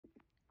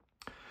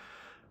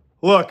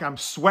Look, I'm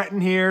sweating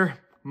here.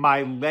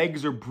 My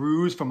legs are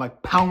bruised from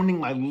like pounding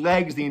my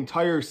legs the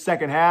entire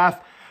second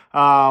half.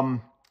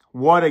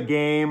 What a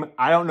game.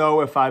 I don't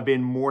know if I've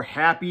been more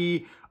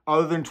happy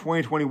other than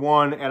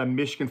 2021 at a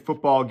Michigan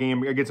football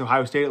game against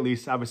Ohio State, at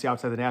least, obviously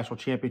outside the national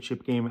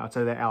championship game,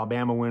 outside of that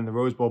Alabama win in the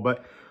Rose Bowl.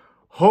 But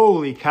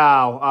holy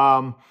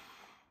cow.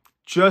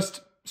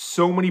 Just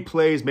so many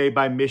plays made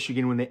by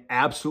Michigan when they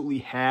absolutely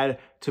had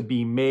to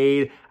be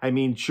made. I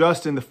mean,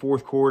 just in the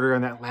fourth quarter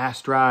on that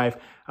last drive,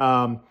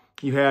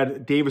 you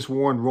had Davis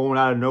Warren rolling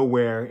out of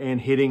nowhere and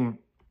hitting,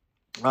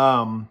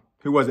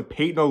 who was it?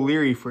 Peyton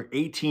O'Leary for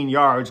 18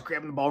 yards,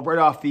 grabbing the ball right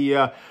off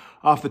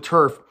the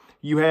turf.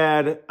 You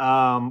had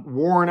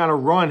Warren on a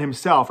run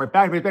himself, right?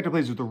 Back to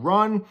plays with the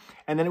run,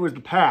 and then it was the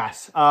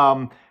pass.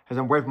 As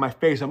I'm wiping my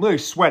face, I'm literally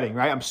sweating,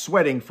 right? I'm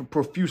sweating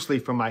profusely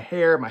from my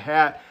hair, my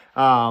hat,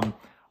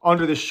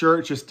 under the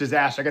shirt, just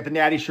disaster. I got the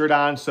Natty shirt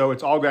on, so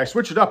it's all good. I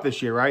switched it up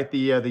this year, right?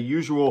 The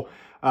usual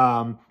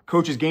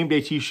Coach's Game Day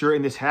t-shirt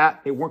and this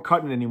hat, they weren't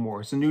cutting it anymore.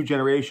 It's a new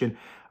generation.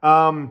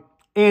 And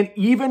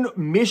even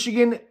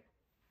Michigan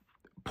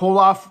pulled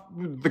off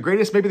maybe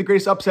the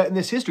greatest upset in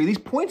this history, at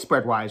least point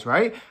spread wise,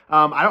 right?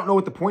 I don't know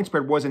what the point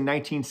spread was in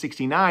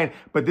 1969,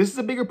 but this is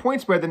a bigger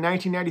point spread than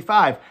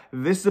 1995.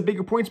 This is a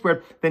bigger point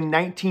spread than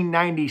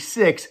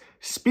 1996.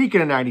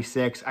 Speaking of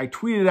 96, I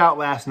tweeted out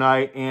last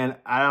night, and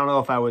I don't know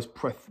if I was,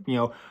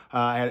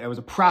 I was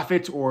a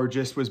prophet or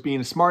just was being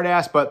a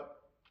smartass, but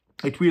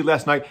I tweeted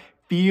last night,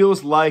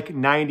 feels like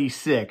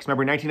 96.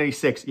 Remember, in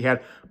 1996, you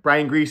had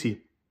Brian Griese,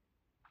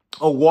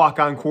 a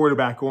walk-on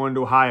quarterback going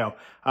to Ohio.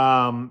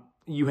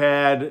 You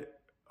had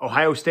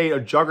Ohio State,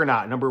 a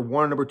juggernaut, number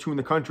 1, number 2 in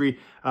the country,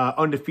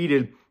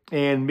 undefeated,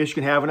 and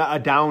Michigan having a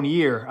down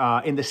year.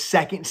 In the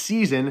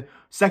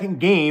second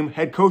game,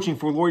 head coaching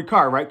for Lloyd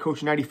Carr, right?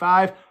 Coach in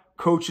 95,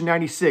 coach in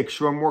 96.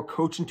 Sherrone Moore,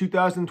 coach in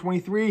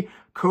 2023,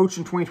 coach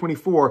in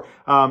 2024.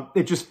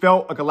 It just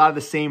felt like a lot of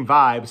the same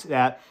vibes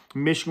that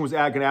Michigan was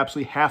going to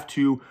absolutely have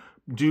to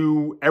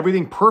do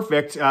everything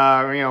perfect.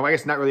 I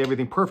guess not really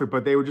everything perfect,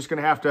 but they were just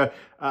going to have to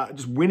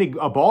just win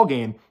a ball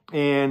game.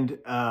 And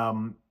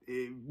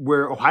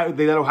where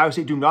they let Ohio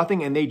State do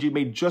nothing, and they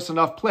made just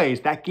enough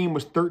plays. That game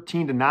was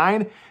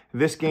 13-9.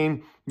 This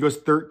game goes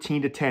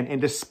 13-10.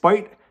 And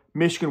despite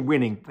Michigan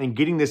winning and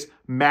getting this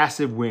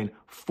massive win,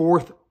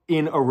 4th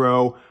in a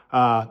row,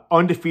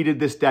 undefeated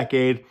this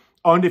decade,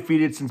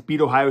 undefeated since beat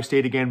Ohio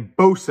State again,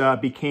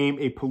 BOSA became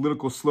a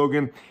political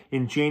slogan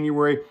in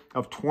January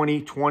of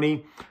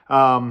 2020.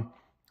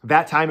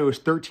 That time it was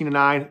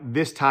 13-9.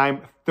 This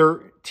time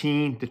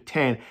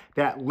 13-10.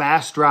 That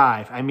last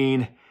drive, I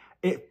mean,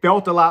 it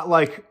felt a lot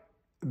like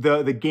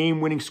the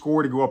game-winning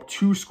score to go up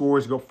 2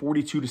 scores, to go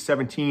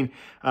 42-17,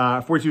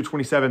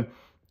 42-27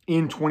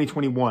 in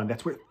 2021.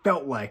 That's what it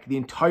felt like. The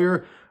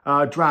entire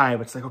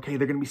drive, it's like, okay,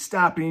 they're going to be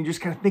stopping, and you're just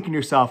kind of thinking to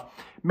yourself,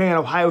 man,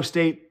 Ohio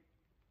State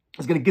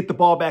is going to get the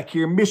ball back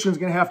here. Michigan's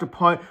going to have to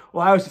punt.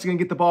 Ohio State's going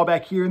to get the ball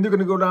back here, and they're going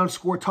to go down and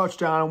score a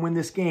touchdown and win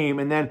this game.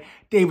 And then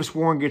Davis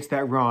Warren gets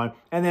that run.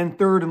 And then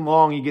 3rd and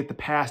long, you get the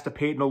pass to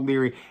Peyton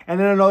O'Leary. And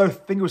then another, I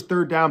think it was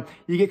 3rd down,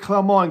 you get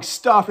Kalel Mullings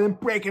stuffed and then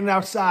breaking it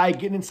outside,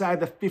 getting inside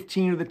the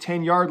 15 or the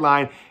 10-yard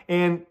line.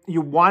 And you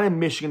wanted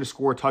Michigan to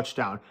score a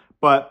touchdown,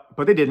 but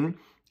they didn't.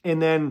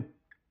 And then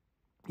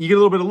you get a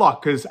little bit of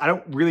luck because I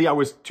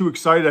was too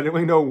excited. I didn't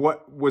really know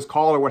what was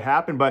called or what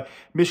happened, but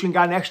Michigan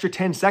got an extra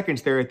 10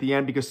 seconds there at the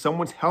end because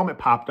someone's helmet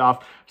popped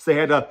off. So they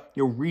had to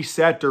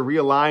reset or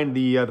realign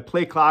the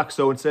play clock.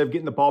 So instead of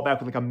getting the ball back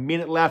with like a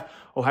minute left,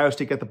 Ohio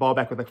State got the ball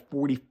back with like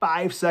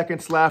 45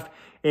 seconds left.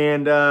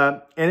 And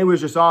it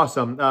was just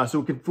awesome.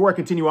 So before I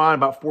continue on,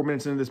 about 4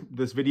 minutes into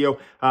this video,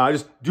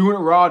 just doing it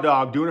raw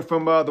dog, doing it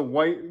from the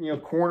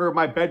white corner of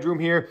my bedroom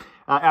here.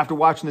 After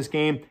watching this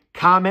game,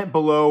 comment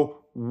below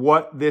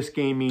what this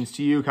game means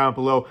to you. Comment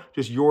below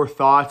just your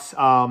thoughts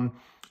on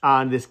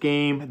this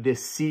game,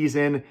 this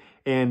season,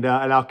 and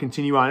I'll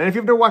continue on. And if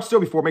you've never watched the show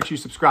before, make sure you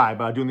subscribe.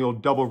 Doing the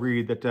old double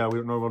read that we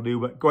don't normally do,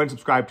 but go ahead and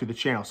subscribe to the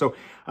channel. So,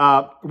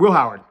 Will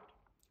Howard,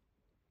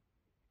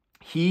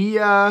 he,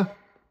 I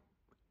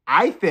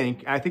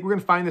think we're going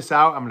to find this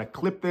out. I'm going to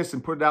clip this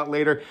and put it out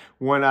later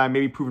when I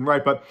may be proven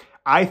right, but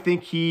I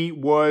think he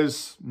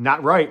was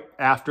not right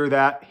after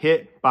that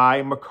hit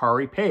by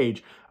Makari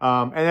Page.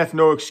 And that's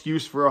no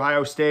excuse for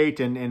Ohio State,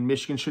 and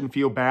Michigan shouldn't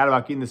feel bad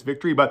about getting this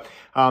victory. But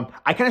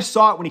I kind of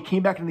saw it when he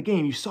came back in the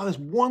game. You saw this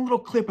one little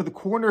clip of the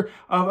corner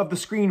of the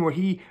screen where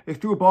they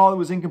threw a ball that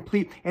was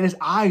incomplete, and his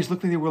eyes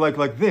looked like they were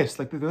like this,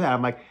 like that.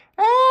 I'm like,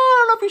 I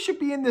don't know if he should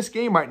be in this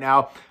game right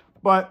now.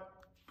 But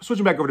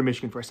switching back over to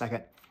Michigan for a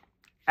second.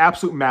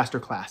 Absolute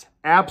masterclass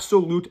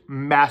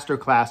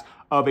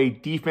of a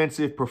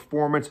defensive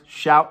performance.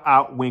 Shout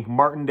out Wink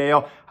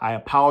Martindale. I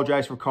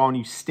apologize for calling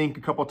you stink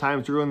a couple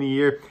times early in the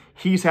year.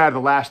 He's had the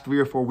last 3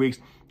 or 4 weeks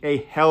a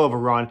hell of a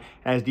run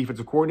as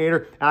defensive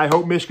coordinator. And I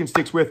hope Michigan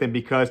sticks with him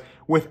because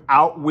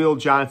without Will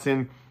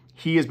Johnson,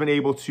 he has been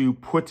able to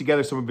put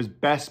together some of his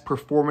best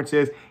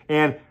performances.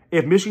 And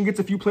if Michigan gets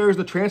a few players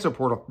in the transfer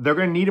portal, they're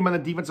going to need him on the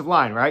defensive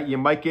line, right? You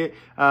might get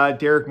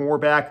Derek Moore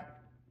back,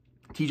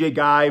 TJ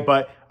Guy,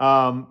 but,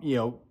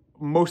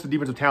 most of the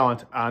defensive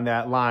talent on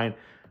that line,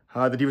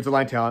 the defensive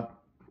line talent,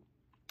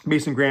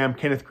 Mason Graham,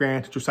 Kenneth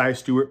Grant, Josiah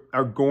Stewart,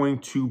 are going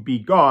to be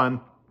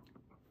gone.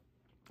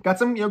 Got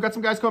some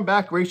guys coming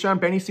back. Rayshawn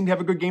Benny seemed to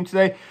have a good game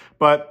today.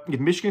 But if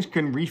Michigan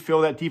can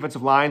refill that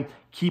defensive line,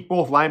 keep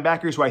both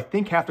linebackers who I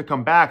think have to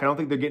come back. I don't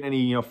think they're getting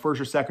any,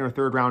 first or second or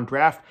third round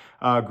draft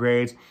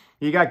grades.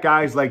 You got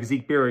guys like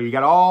Zeke Berry. You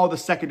got all the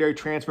secondary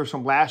transfers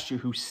from last year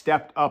who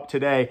stepped up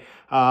today.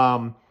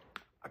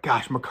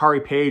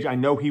 Makari Page, I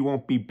know he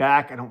won't be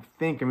back.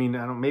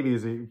 Maybe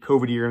there's a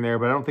COVID year in there,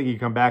 but I don't think he can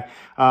come back.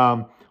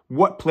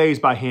 What plays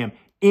by him?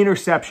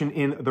 Interception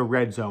in the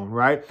red zone,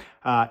 right?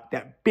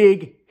 That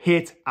big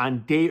hit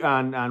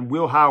on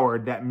Will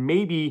Howard that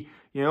maybe,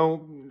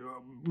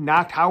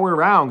 knocked Howard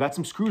around, got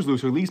some screws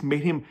loose, or at least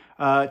made him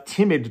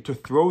timid to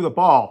throw the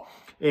ball.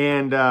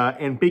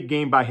 And big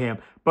game by him.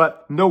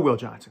 But no Will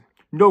Johnson,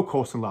 no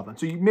Colston Loveland.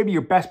 So maybe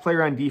your best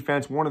player on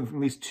defense, one of at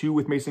least two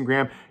with Mason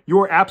Graham,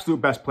 your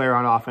absolute best player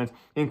on offense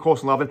in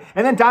Colston Loveland.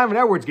 And then Donovan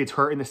Edwards gets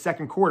hurt in the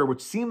second quarter,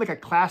 which seemed like a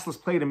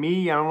classless play to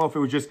me. I don't know if it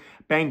was just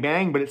bang,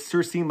 bang, but it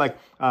sure seemed like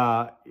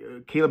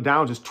Caleb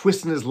Downs was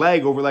twisting his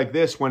leg over like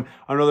this when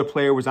another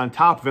player was on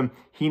top of him.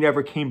 He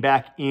never came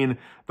back in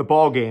the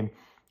ball game.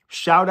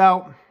 Shout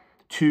out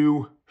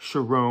to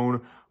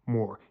Sherrone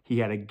Moore. He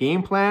had a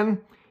game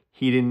plan.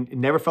 It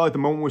never felt like the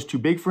moment was too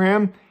big for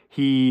him.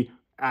 He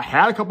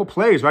had a couple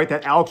plays, right?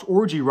 That Alex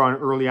Orji run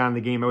early on in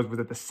the game. Was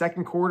it the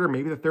second quarter?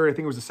 Maybe the third. I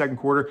think it was the second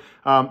quarter.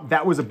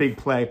 That was a big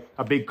play,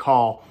 a big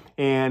call.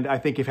 And I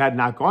think if it had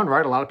not gone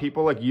right, a lot of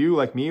people like you,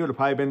 like me, would have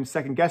probably been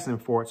second guessing him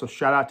for it. So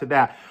shout out to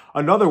that.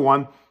 Another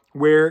one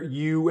where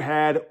you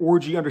had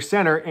Orji under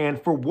center.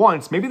 And for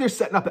once, maybe they're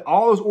setting up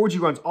all those Orji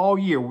runs all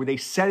year. Were they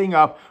setting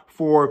up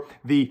for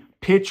the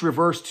pitch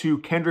reverse to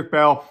Kendrick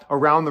Bell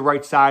around the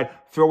right side,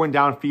 throwing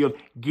downfield,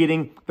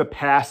 getting the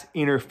pass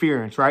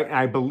interference, right? And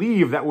I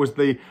believe that was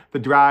the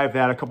drive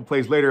that a couple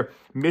plays later,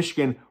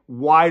 Michigan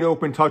wide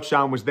open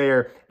touchdown was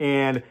there.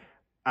 And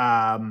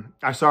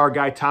I saw our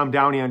guy Tom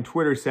Downey on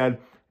Twitter said,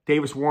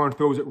 Davis Warren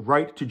throws it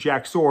right to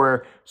Jack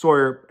Sawyer.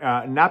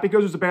 Not because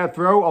it was a bad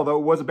throw, although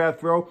it was a bad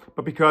throw,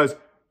 but because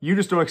you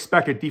just don't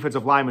expect a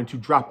defensive lineman to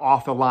drop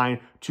off the line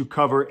to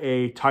cover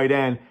a tight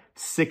end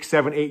 6,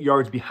 7, 8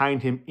 yards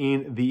behind him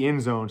in the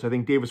end zone. So I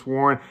think Davis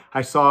Warren,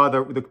 I saw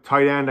the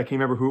tight end, I can't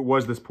remember who it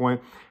was at this point,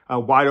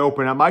 wide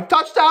open. I'm like,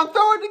 touchdown,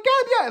 throw it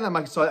again, yeah. And then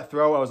I saw that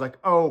throw, I was like,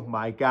 oh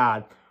my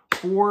God,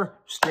 4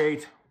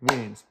 straight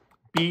wins.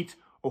 Beat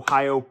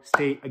Ohio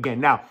State again.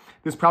 Now,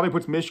 this probably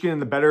puts Michigan in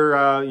the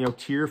better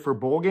tier for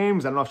bowl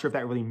games. I'm not sure if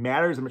that really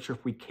matters. I'm not sure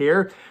if we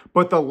care.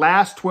 But the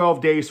last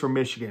 12 days for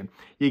Michigan,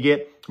 you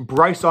get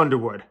Bryce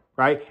Underwood,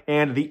 right?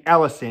 And the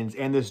Ellisons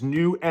and this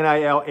new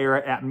NIL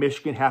era at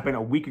Michigan happened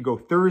a week ago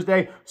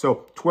Thursday.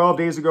 So 12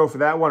 days ago for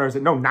that one. Or is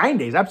it? No, 9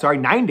 days. I'm sorry,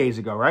 9 days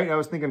ago, right? I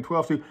was thinking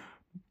 12 to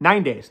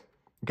 9 days.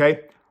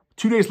 Okay.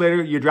 2 days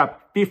later, you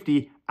drop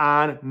 50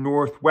 on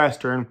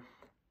Northwestern.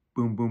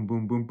 Boom, boom,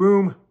 boom, boom,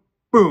 boom,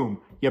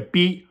 boom. You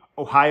beat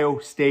Ohio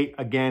State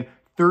again,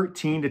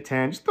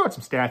 13-10. Just throw out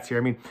some stats here.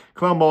 I mean,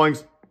 Kalel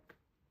Mullings,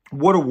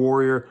 what a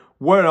warrior.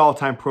 What an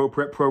all-time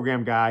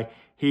program guy.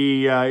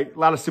 He, a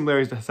lot of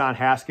similarities to Hassan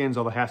Haskins,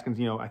 although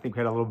Haskins, I think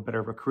had a little bit better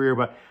of a career.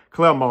 But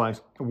Kalel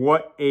Mullings,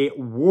 what a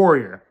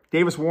warrior.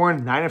 Davis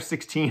Warren, 9 of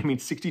 16,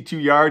 62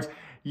 yards.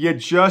 You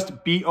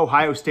just beat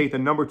Ohio State, the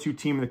number 2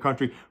 team in the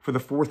country, for the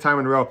 4th time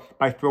in a row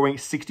by throwing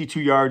 62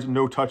 yards,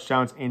 no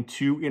touchdowns, and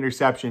 2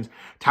 interceptions.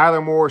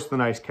 Tyler Morris, the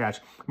nice catch.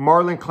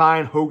 Marlon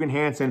Klein, Hogan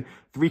Hansen,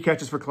 3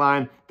 catches for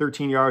Klein,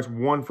 13 yards,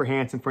 1 for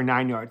Hansen for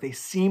 9 yards. They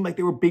seemed like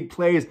they were big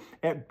plays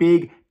at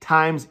big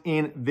times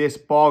in this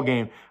ball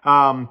game.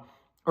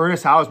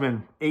 Ernest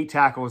Hausman, 8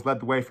 tackles, led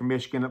the way for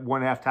Michigan,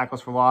 1.5 tackles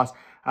for loss.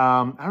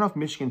 I don't know if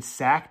Michigan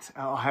sacked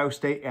Ohio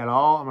State at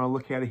all. I'm going to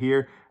look at it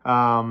here.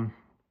 I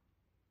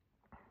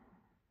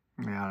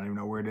don't even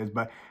know where it is,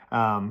 but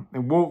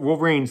and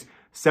Wolverines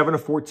 7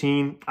 of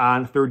 14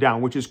 on 3rd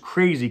down, which is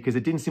crazy because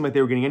it didn't seem like they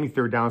were getting any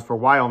 3rd downs for a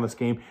while in this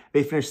game.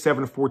 They finished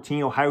 7 of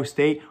 14. Ohio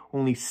State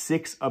only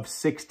 6 of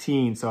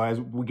 16. So as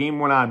the game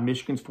went on,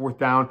 Michigan's 4th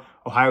down,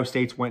 Ohio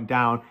State's went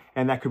down,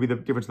 and that could be the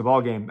difference of the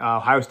ball game.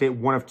 Ohio State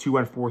 1 of 2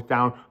 on 4th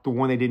down, the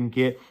one they didn't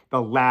get,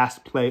 the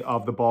last play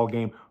of the ball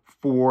game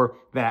for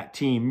that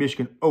team.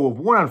 Michigan 0 of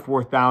 1 on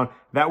 4th down.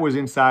 That was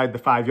inside the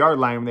 5-yard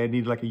line when they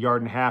needed like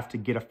 1.5 yards to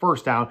get a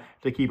 1st down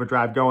to keep a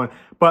drive going.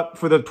 But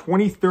for the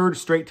 23rd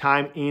straight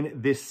time in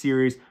this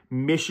series,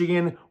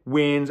 Michigan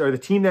wins, or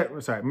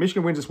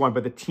Michigan wins this one,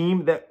 but the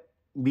team that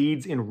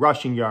leads in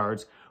rushing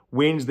yards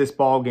wins this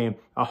ball game.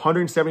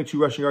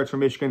 172 rushing yards for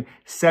Michigan,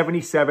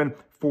 77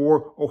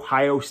 for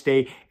Ohio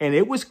State. And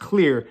it was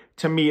clear,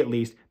 to me at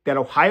least, that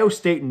Ohio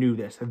State knew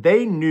this.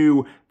 They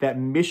knew that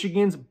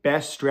Michigan's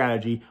best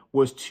strategy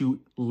was to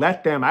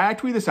let them, I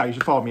tweeted this out, you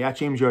should follow me, at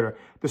James Yoder.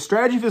 The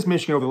strategy for this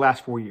Michigan over the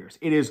last 4 years,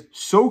 it is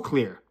so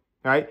clear,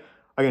 right?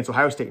 Against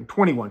Ohio State in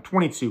 21,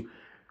 22,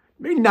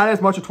 maybe not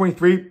as much in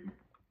 23,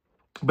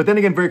 but then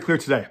again, very clear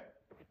today.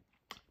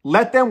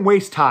 Let them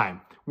waste time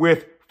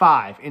with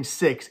 5 and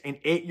 6 and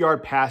 8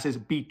 yard passes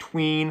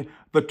between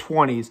the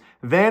 20s.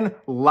 Then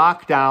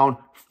lock down,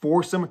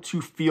 force them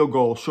to field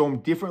goals, show them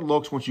different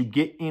looks once you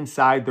get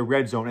inside the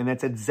red zone. And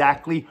that's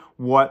exactly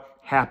what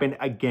happened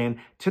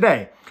again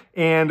today.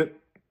 And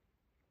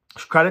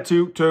credit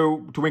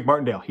to Wink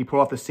Martindale. He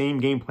pulled off the same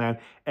game plan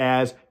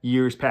as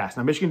years past.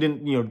 Now, Michigan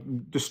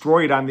didn't,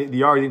 destroy it on the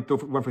yard. They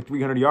didn't run for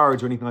 300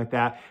 yards or anything like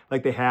that,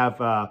 like they have,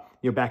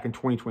 back in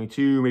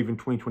 2022, maybe even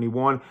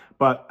 2021.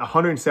 But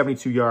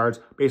 172 yards,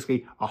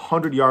 basically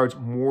 100 yards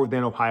more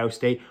than Ohio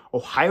State.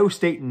 Ohio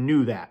State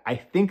knew that. I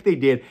think they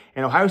did.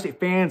 And Ohio State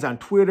fans on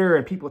Twitter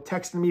and people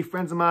texting me,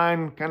 friends of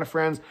mine, kind of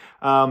friends,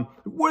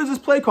 what is this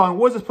play calling?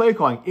 What is this play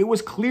calling? It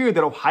was clear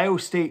that Ohio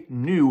State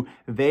knew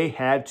they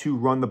had to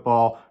run the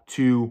ball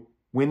to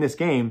win this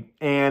game.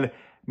 And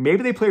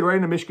maybe they played right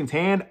into Michigan's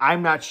hand.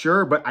 I'm not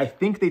sure, but I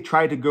think they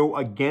tried to go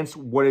against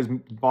what has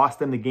lost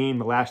them the game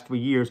the last 3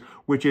 years,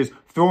 which is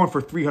throwing for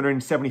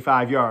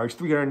 375 yards,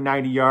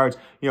 390 yards,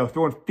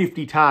 throwing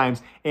 50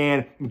 times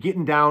and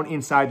getting down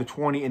inside the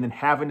 20 and then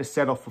having to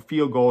settle for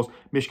field goals.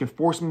 Michigan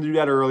forced them to do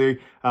that earlier.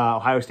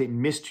 Ohio State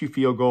missed 2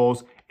 field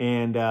goals.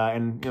 And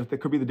that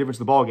could be the difference of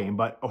the ball game.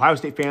 But Ohio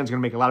State fans are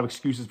going to make a lot of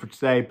excuses for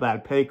today.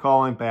 Bad play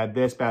calling, bad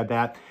this, bad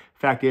that.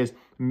 Fact is,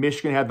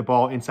 Michigan had the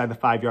ball inside the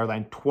 5-yard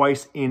line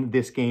twice in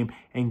this game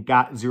and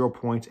got 0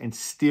 points and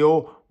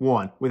still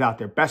won without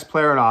their best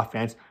player on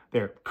offense,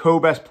 their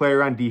co-best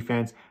player on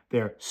defense,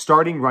 their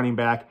starting running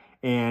back,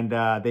 and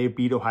they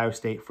beat Ohio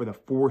State for the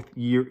 4th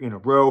year in a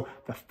row,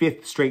 the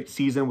 5th straight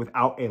season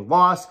without a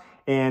loss.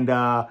 And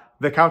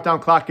the countdown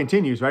clock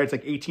continues, right? It's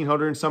like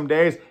 1,800 in some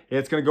days.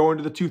 It's going to go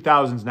into the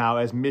 2000s now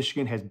as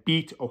Michigan has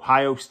beat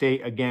Ohio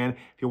State again.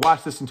 If you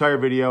watched this entire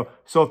video,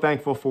 so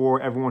thankful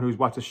for everyone who's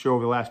watched the show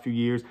over the last few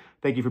years.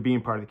 Thank you for being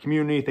part of the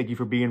community. Thank you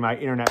for being my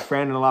internet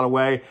friend in a lot of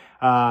ways.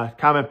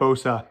 Comment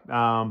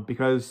BOSA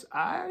because,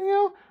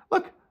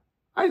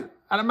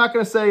 I'm not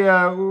going to say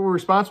we're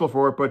responsible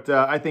for it, but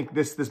I think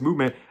this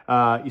movement,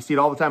 you see it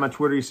all the time on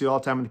Twitter. You see it all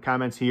the time in the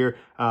comments here.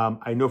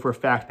 I know for a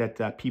fact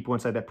that people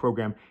inside that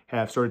program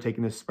have started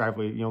taking this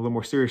probably a little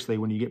more seriously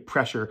when you get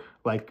pressure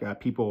like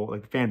people,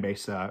 like the fan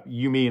base,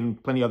 you, me,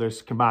 and plenty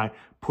others combined,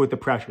 put the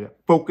pressure.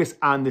 Focus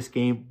on this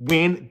game.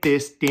 Win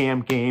this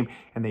damn game.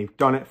 And they've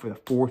done it for the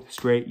 4th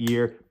straight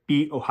year.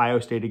 Beat Ohio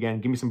State again.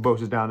 Give me some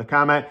BOSAs down in the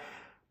comment.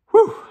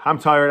 Whew, I'm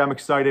tired. I'm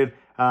excited.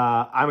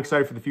 I'm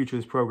excited for the future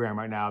of this program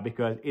right now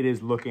because it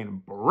is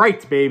looking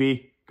bright,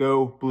 baby.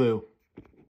 Go Blue.